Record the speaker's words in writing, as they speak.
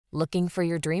Looking for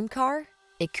your dream car?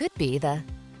 It could be the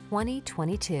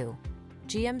 2022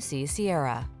 GMC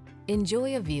Sierra.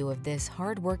 Enjoy a view of this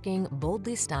hard-working,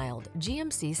 boldly styled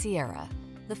GMC Sierra,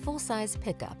 the full-size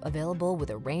pickup available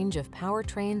with a range of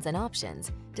powertrains and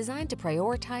options designed to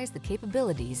prioritize the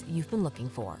capabilities you've been looking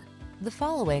for. The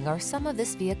following are some of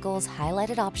this vehicle's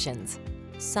highlighted options: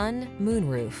 sun,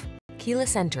 moonroof,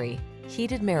 keyless entry,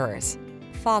 heated mirrors,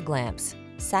 fog lamps,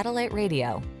 satellite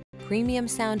radio, premium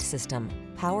sound system,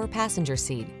 power passenger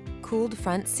seat, cooled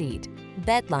front seat,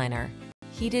 bed liner,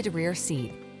 heated rear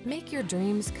seat. Make your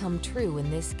dreams come true in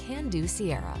this can-do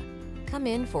Sierra. Come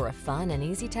in for a fun and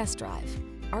easy test drive.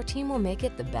 Our team will make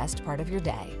it the best part of your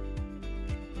day.